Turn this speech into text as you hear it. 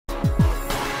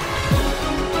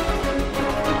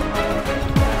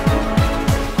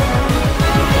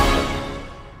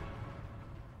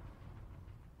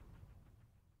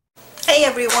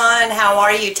everyone. How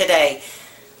are you today?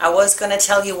 I was going to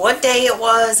tell you what day it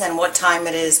was and what time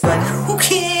it is, but who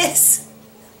cares?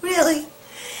 Really?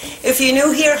 If you're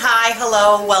new here, hi,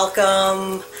 hello,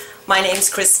 welcome. My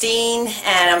name's Christine,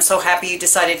 and I'm so happy you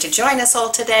decided to join us all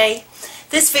today.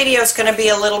 This video is going to be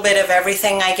a little bit of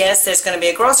everything, I guess. There's going to be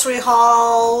a grocery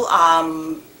haul,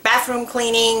 bathroom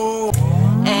cleaning,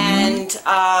 and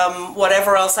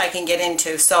whatever else I can get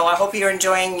into. So I hope you're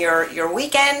enjoying your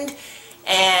weekend,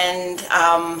 and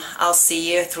I'll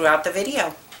see you throughout the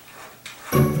video.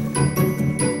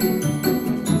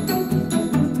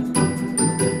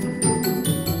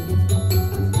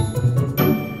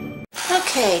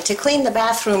 Okay, to clean the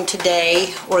bathroom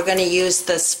today, we're going to use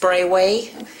the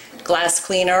Sprayway glass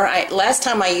cleaner. Last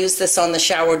time I used this on the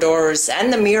shower doors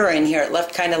and the mirror in here, it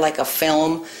left kind of like a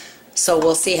film. So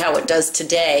we'll see how it does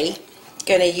today.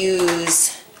 Going to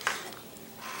use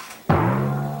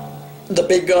the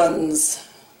big guns,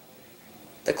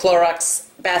 the Clorox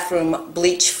bathroom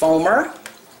bleach foamer.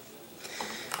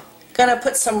 Gonna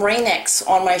put some Rain-X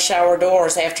on my shower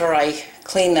doors after I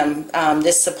clean them.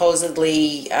 This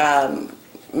supposedly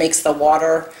makes the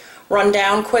water run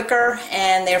down quicker,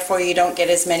 and therefore you don't get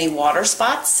as many water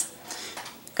spots.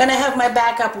 Gonna have my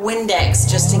backup Windex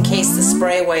just in case the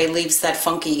Sprayway leaves that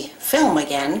funky film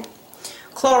again.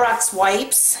 Clorox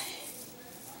wipes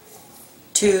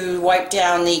to wipe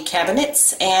down the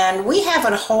cabinets, and we have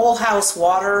a whole house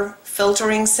water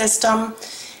filtering system,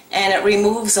 and it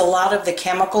removes a lot of the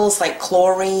chemicals like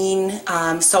chlorine,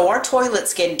 so our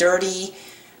toilets get dirty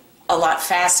a lot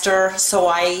faster. So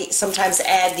I sometimes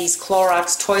add these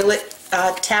Clorox toilet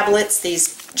tablets,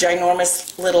 these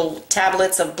ginormous little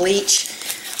tablets of bleach.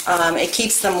 It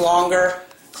keeps them longer,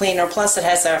 cleaner, plus it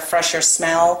has a fresher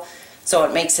smell, so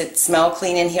it makes it smell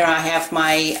clean in here. I have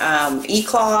my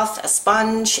e-cloth, a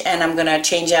sponge, and I'm going to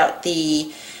change out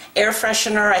the air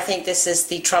freshener. I think this is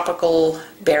the tropical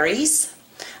berries.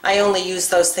 I only use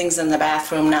those things in the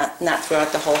bathroom, not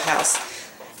throughout the whole house.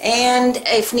 And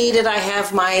if needed, I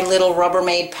have my little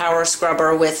Rubbermaid power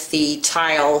scrubber with the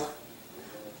tile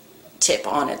tip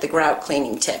on it, the grout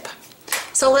cleaning tip.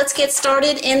 So let's get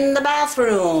started in the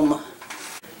bathroom.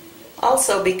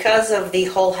 Also, because of the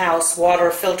whole house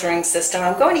water filtering system,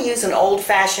 I'm going to use an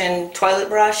old-fashioned toilet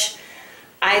brush.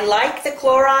 I like the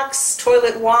Clorox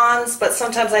toilet wands, but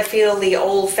sometimes I feel the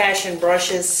old-fashioned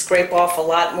brushes scrape off a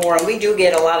lot more, and we do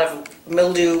get a lot of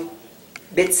mildew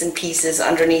bits and pieces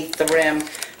underneath the rim.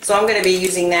 So I'm going to be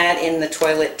using that in the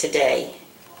toilet today.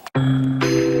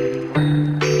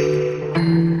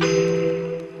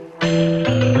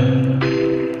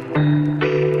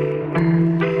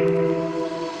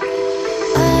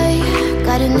 I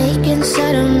got an ache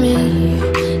inside of me.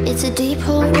 It's a deep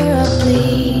hole where I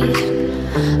bleed.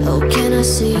 Oh, can I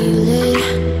seal it?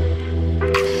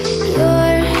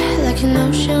 You're like an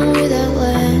ocean without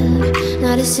land,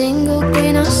 not a single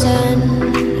grain of sand.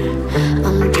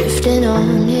 I'm drifting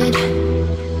on it.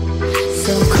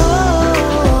 So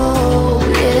cold,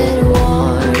 yet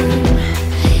warm.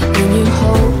 When you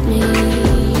hold me,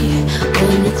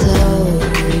 when you close,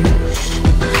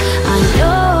 I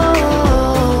know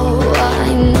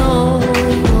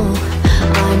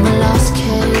I'm a lost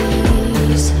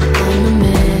case, I'm a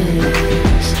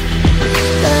mess.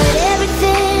 But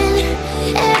everything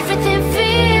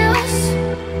feels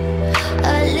a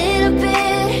little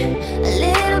bit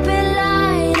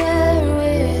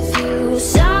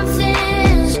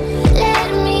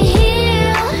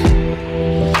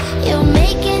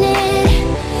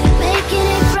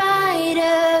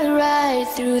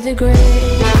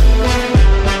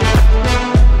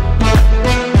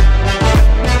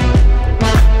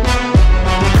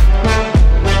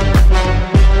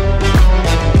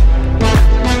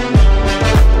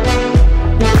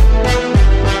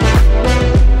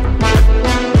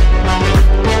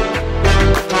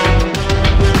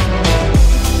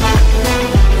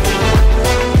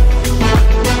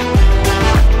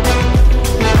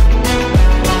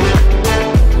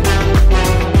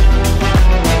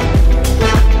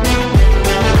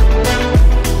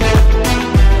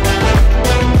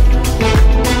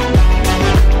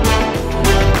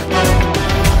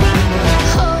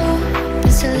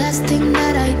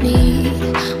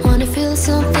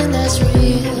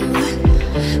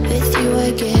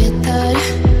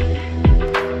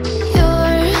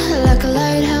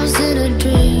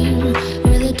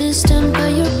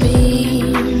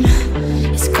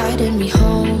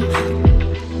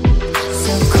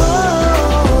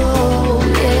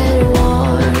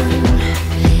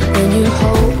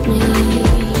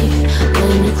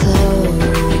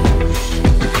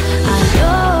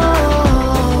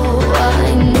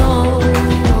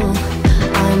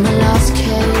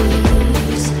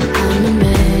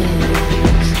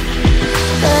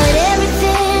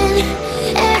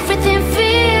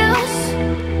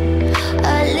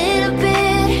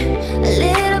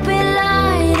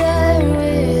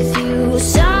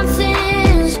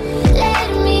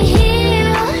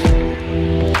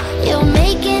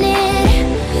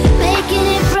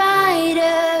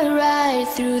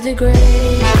grave.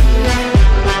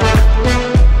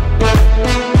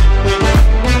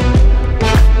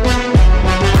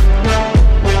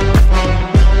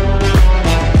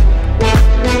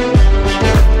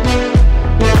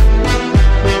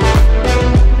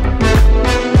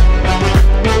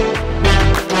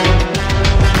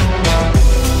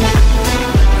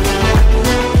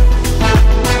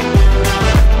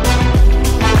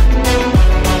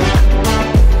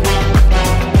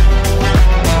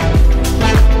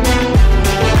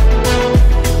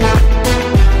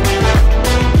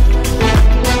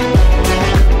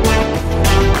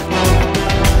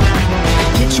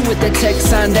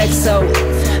 XO,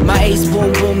 my ace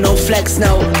boom boom, no flex,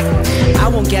 no. I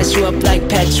won't gas you up like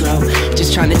petrol,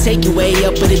 just trying to take you way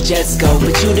up where the jets go.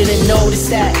 But you didn't notice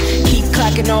that. Keep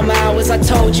clocking all my hours, I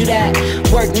told you that.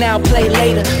 Work now, play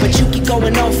later, but you keep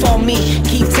going on for me.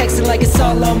 Keep texting like it's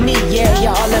all on me. Yeah,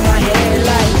 you're all in my head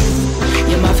like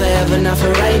you're my forever, not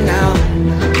for right now.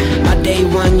 My day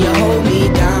one, you hold me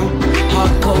down.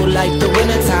 Hard cold like the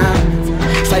wintertime.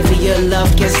 Fight for your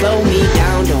love, can't slow me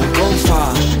down. Don't go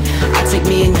far. I take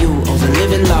me and you over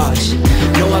living large.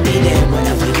 Know I'll be there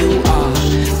wherever you are.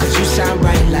 Cause you shine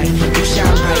bright like, you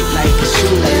shine bright like a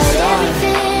shooting star.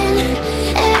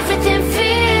 Everything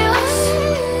feels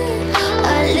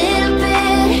a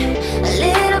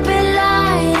little bit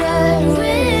lighter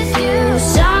with you.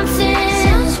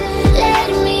 Something's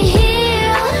letting me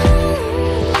heal.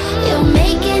 You're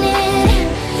making it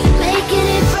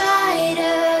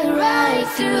brighter right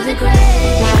through the gray.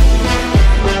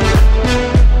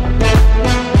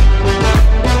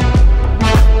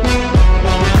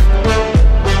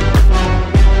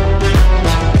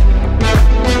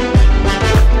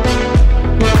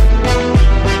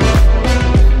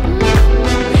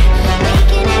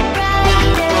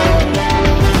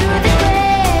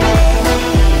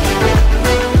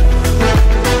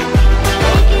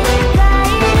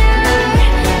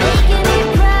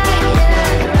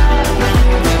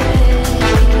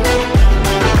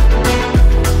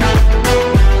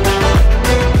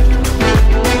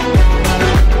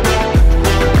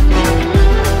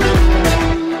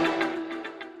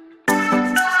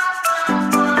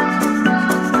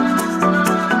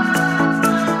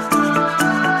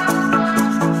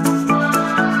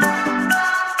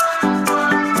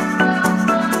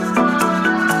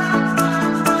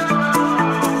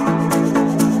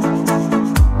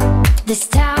 This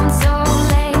town's so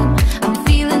lame, I'm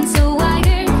feeling so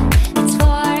wired. It's 4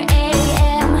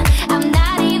 a.m., I'm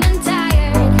not even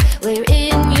tired. We're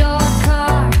in your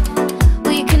car,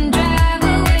 we can drive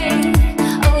away.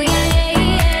 Oh yeah,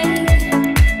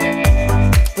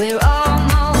 we're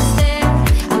almost there.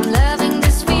 I'm loving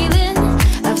this feeling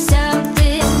of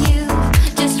something new.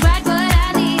 Just right what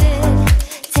I needed,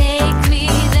 take me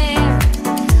there.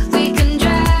 We can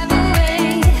drive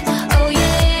away. Oh yeah.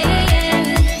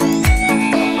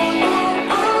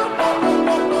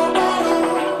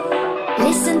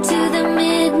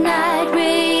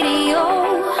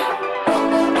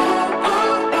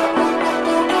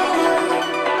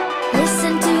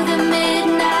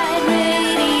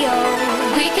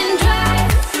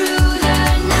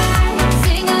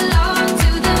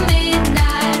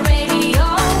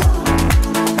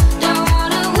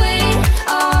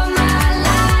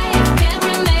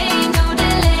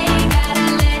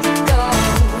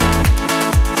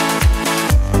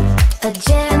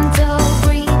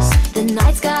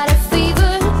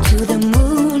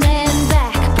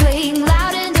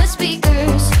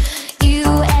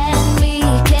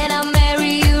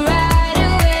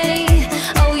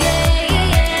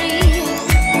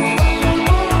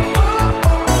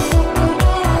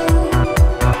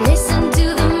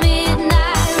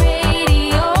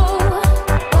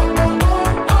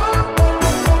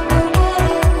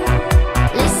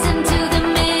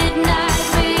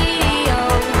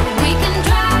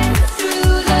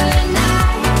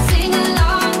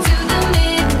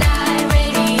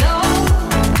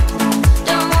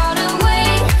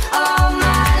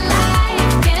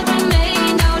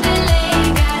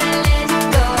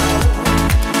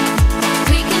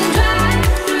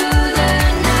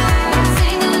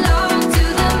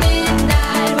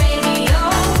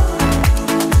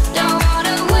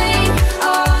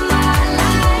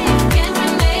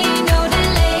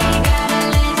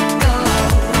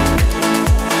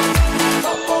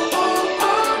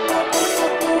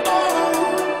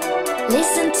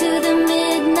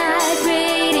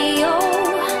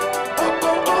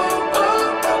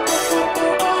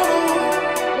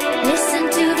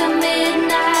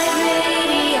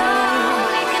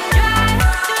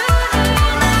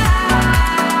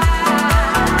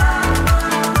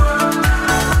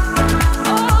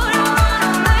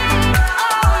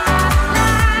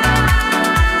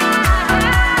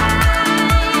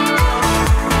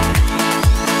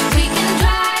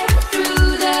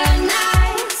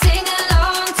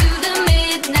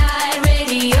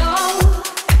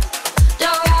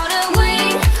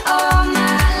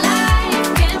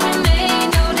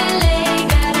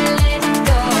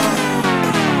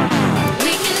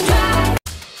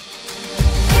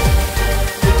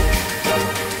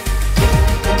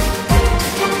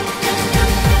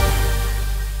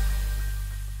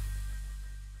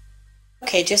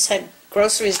 Okay, just had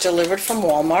groceries delivered from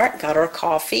Walmart. Got our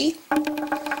coffee.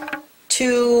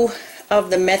 2 of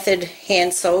the Method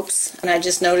hand soaps, and I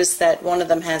just noticed that one of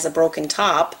them has a broken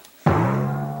top.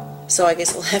 So I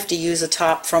guess we'll have to use a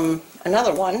top from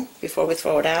another one before we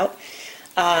throw it out.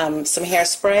 Some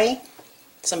hairspray,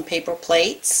 some paper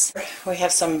plates. We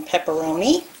have some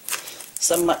pepperoni,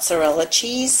 some mozzarella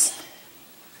cheese,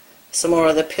 some more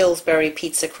of the Pillsbury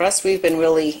pizza crust. We've been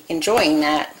really enjoying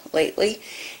that lately.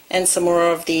 And some more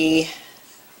of the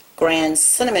Grand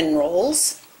cinnamon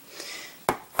rolls.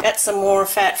 Got some more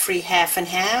fat-free half and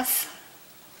half.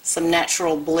 Some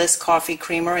Natural Bliss coffee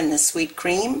creamer in the sweet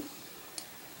cream.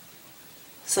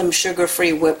 Some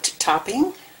sugar-free whipped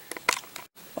topping.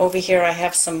 Over here I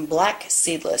have some black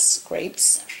seedless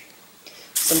grapes.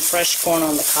 Some fresh corn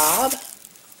on the cob.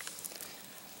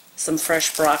 Some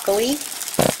fresh broccoli.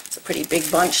 It's a pretty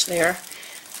big bunch there.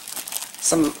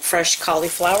 Some fresh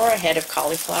cauliflower, a head of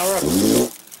cauliflower.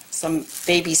 Some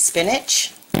baby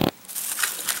spinach.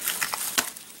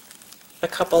 A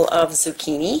couple of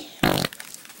zucchini.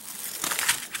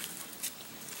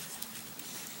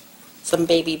 Some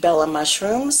baby Bella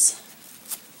mushrooms.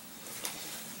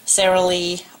 Sara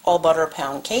Lee all butter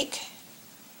pound cake.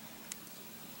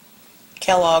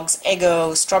 Kellogg's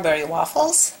Eggo strawberry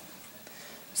waffles.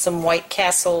 Some White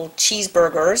Castle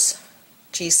cheeseburgers,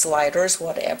 cheese sliders,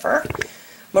 whatever.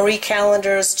 Marie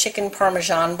Callender's chicken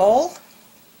parmesan bowl.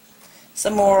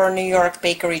 Some more New York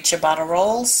Bakery ciabatta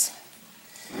rolls.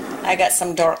 I got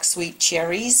some dark sweet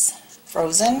cherries,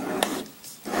 frozen.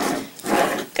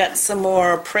 Got some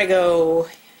more Prego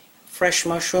fresh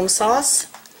mushroom sauce.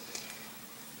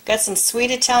 Got some sweet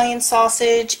Italian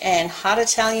sausage and hot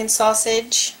Italian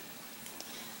sausage.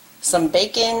 Some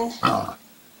bacon,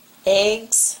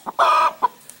 eggs,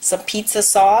 some pizza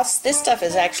sauce. This stuff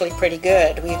is actually pretty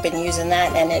good. We've been using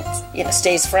that, and it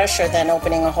stays fresher than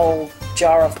opening a whole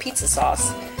jar of pizza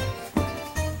sauce.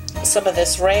 Some of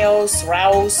this Rao's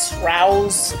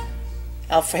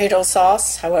Alfredo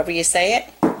sauce, however you say it.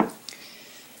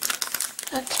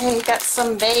 Okay, got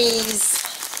some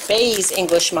Bay's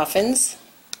English muffins.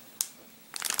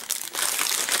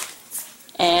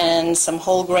 And some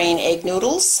whole grain egg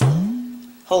noodles,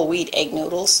 whole wheat egg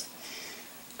noodles.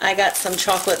 I got some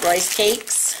chocolate rice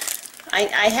cakes.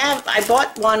 I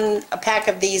bought a pack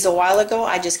of these a while ago.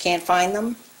 I just can't find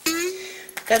them.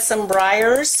 Got some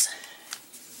Breyers.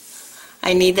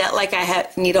 I need that like I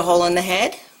need a hole in the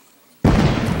head.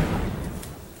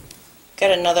 Got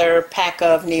another pack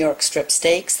of New York strip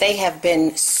steaks. They have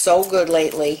been so good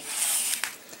lately.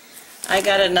 I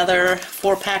got another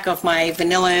 4-pack of my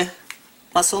vanilla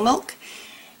muscle milk,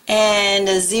 and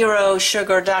a 0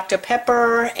 sugar Dr.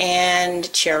 Pepper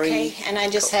and cherry. Okay, and I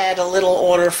just had a little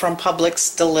order from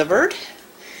Publix delivered.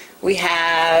 We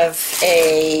have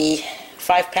a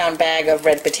 5-pound bag of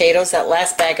red potatoes. That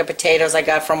last bag of potatoes I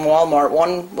got from Walmart.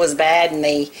 One was bad and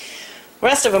the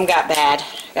rest of them got bad.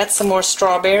 Got some more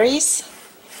strawberries.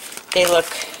 They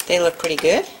look pretty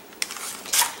good.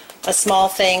 A small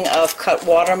thing of cut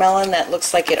watermelon that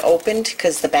looks like it opened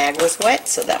because the bag was wet,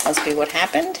 so that must be what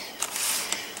happened.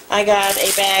 I got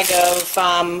a bag of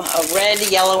a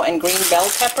red, yellow, and green bell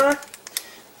pepper,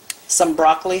 some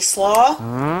broccoli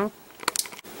slaw,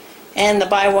 and the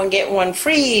buy one get one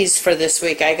freeze for this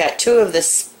week. I got 2 of the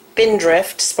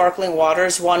Spindrift sparkling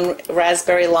waters, one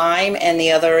raspberry lime and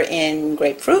the other in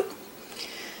grapefruit.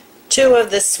 2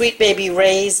 of the Sweet Baby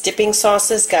Ray's dipping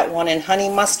sauces, got one in honey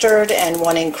mustard and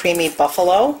one in creamy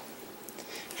buffalo.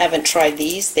 Haven't tried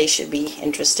these, they should be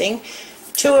interesting.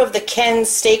 2 of the Ken's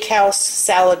Steakhouse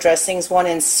salad dressings, one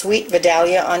in sweet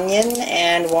Vidalia onion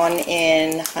and one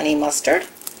in honey mustard.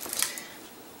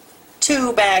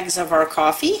 2 bags of our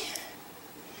coffee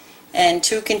and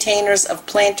 2 containers of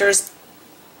Planters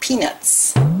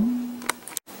peanuts.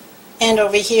 And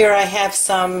over here I have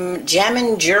some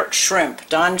Jammin' Jerk shrimp.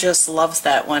 Don just loves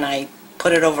that when I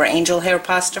put it over angel hair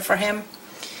pasta for him.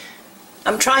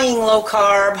 I'm trying low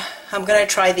carb. I'm going to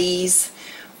try these.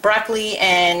 Broccoli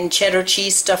and cheddar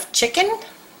cheese stuffed chicken.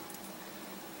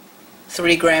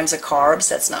 3 grams of carbs,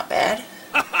 that's not bad.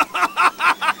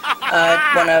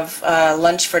 One of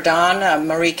lunch for Don,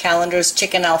 Marie Callender's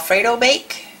chicken Alfredo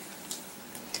bake.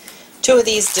 2 of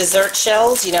these dessert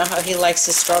shells, you know how he likes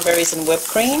his strawberries and whipped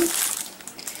cream.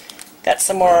 Got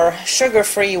some more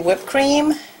sugar-free whipped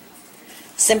cream,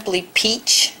 Simply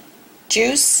Peach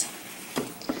juice,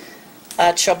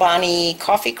 Chobani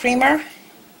coffee creamer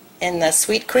in the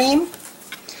sweet cream,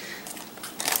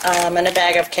 and a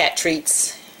bag of cat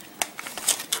treats.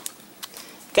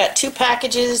 Got 2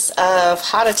 packages of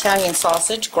hot Italian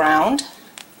sausage ground.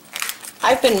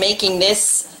 I've been making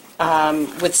this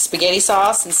with spaghetti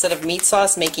sauce instead of meat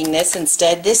sauce, making this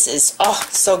instead. This is, oh,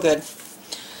 so good.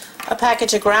 A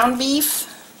package of ground beef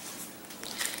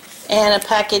and a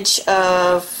package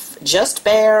of just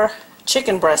bare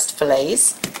chicken breast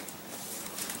fillets.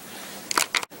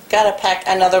 Got to pack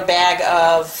another bag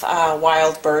of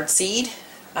wild bird seed.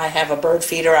 I have a bird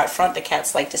feeder out front. The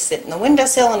cats like to sit in the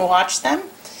windowsill and watch them.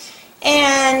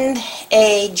 And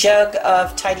a jug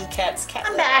of Tidy Cat's cat.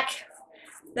 I'm back.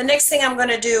 The next thing I'm going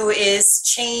to do is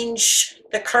change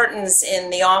the curtains in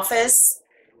the office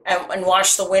and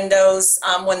wash the windows.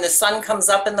 When the sun comes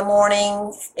up in the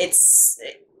morning,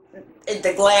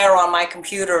 the glare on my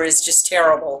computer is just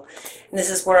terrible. And this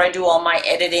is where I do all my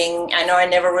editing. I know I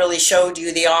never really showed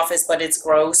you the office, but it's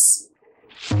gross.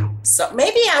 So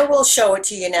maybe I will show it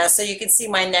to you now so you can see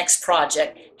my next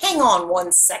project. Hang on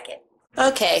one second.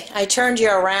 Okay, I turned you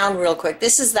around real quick.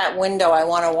 This is that window. I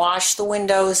want to wash the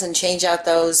windows and change out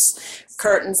those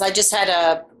curtains. I just had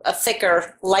a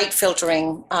thicker light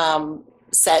filtering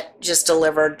set just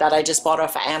delivered that I just bought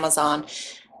off of Amazon.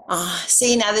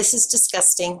 See, now this is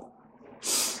disgusting.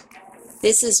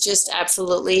 This is just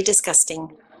absolutely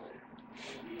disgusting.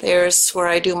 There's where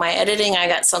I do my editing. I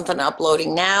got something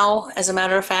uploading now, as a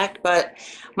matter of fact, but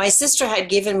my sister had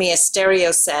given me a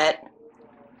stereo set.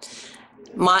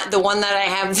 The one that I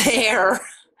have there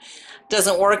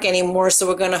doesn't work anymore, so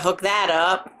we're going to hook that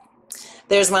up.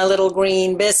 There's my little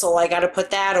green Bissell. I got to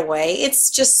put that away. It's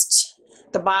just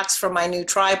the box for my new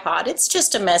tripod. It's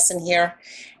just a mess in here,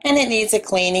 and it needs a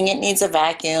cleaning. It needs a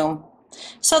vacuum.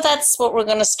 So that's what we're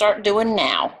going to start doing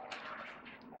now.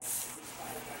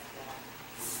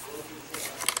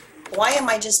 Why am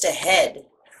I just ahead?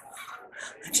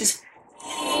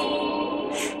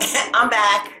 I'm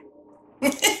back.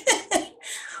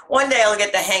 One day I'll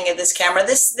get the hang of this camera.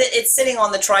 It's sitting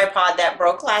on the tripod that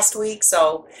broke last week,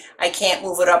 so I can't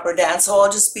move it up or down, so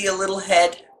I'll just be a little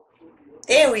head.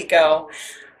 There we go.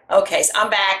 Okay, so I'm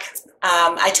back.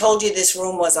 I told you this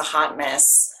room was a hot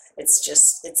mess.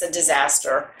 It's a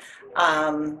disaster.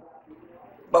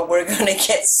 But we're going to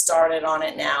get started on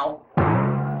it now.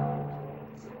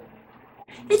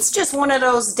 It's just one of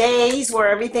those days where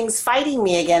everything's fighting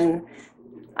me again.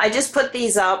 I just put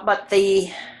these up, but the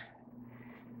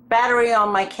battery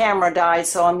on my camera died,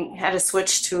 so I had to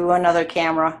switch to another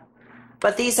camera.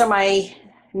 But these are my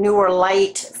newer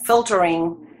light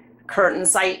filtering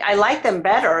curtains. I like them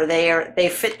better. They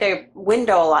fit their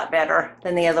window a lot better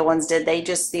than the other ones did.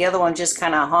 The other one just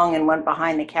kind of hung and went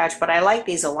behind the couch, but I like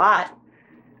these a lot.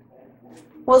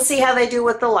 We'll see how they do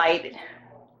with the light.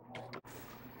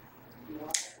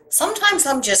 Sometimes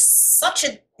I'm just such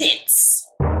a ditz.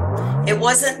 It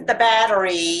wasn't the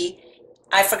battery.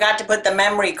 I forgot to put the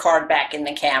memory card back in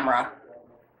the camera.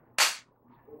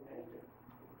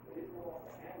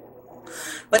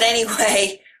 But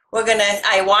anyway,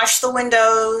 I washed the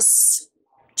windows,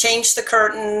 changed the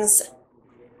curtains.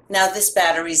 Now this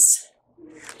battery's,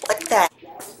 what the?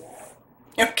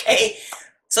 Okay,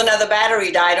 so now the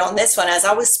battery died on this one as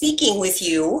I was speaking with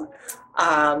you.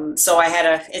 So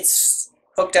it's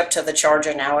hooked up to the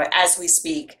charger now as we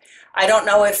speak. I don't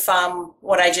know if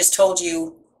what I just told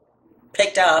you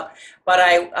picked up, but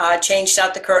I changed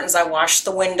out the curtains. I washed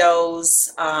the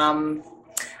windows.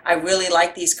 I really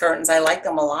like these curtains. I like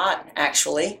them a lot,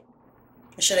 actually.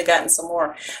 I should have gotten some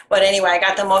more. But anyway, I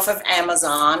got them off of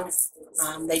Amazon.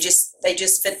 They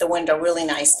just fit the window really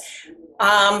nice.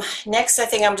 Next, I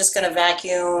think I'm just going to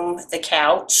vacuum the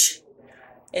couch.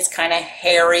 It's kind of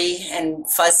hairy and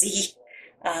fuzzy.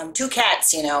 2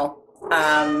 cats, you know.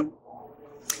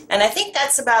 And I think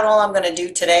that's about all I'm going to do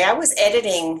today. I was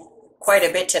editing quite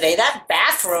a bit today. That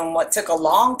bathroom, what took a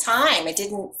long time.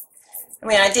 It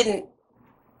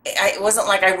wasn't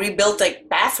like I rebuilt a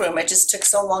bathroom. It just took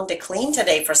so long to clean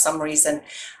today for some reason.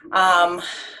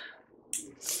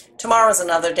 Tomorrow's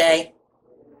another day.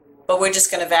 But we're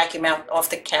just going to vacuum out off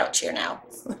the couch here now.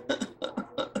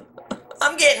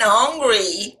 I'm getting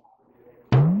hungry.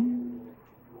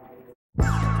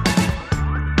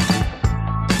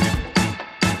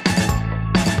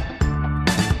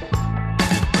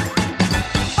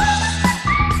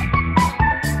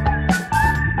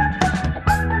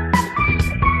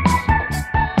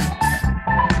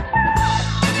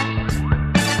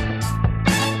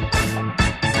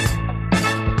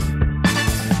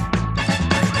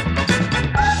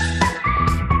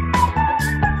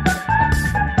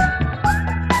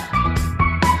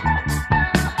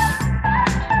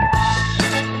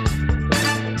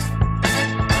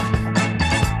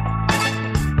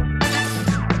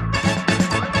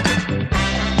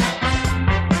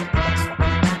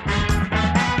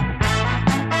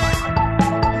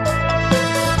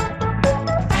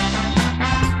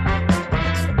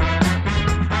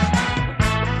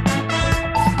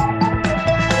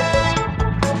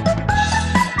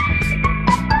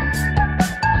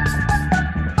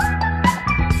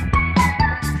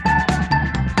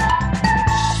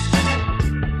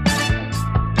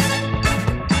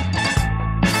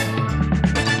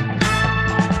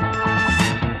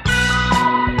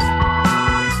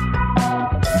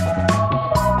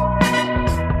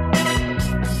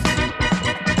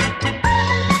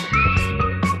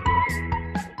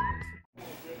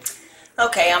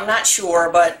 Okay, I'm not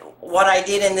sure, but what I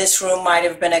did in this room might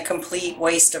have been a complete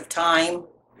waste of time.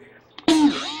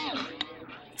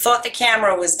 Thought the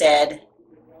camera was dead,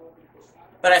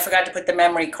 but I forgot to put the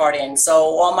memory card in, so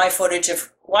all my footage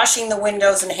of washing the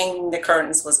windows and hanging the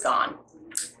curtains was gone.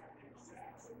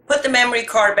 Put the memory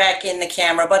card back in the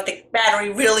camera, but the battery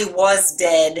really was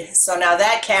dead, so now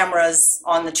that camera's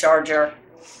on the charger.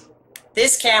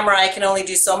 This camera I can only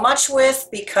do so much with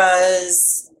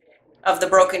because of the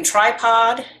broken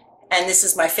tripod, and this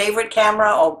is my favorite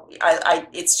camera.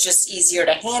 It's just easier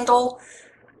to handle.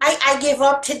 I give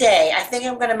up today. I think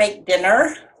I'm going to make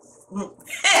dinner.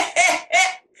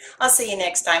 I'll see you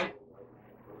next time.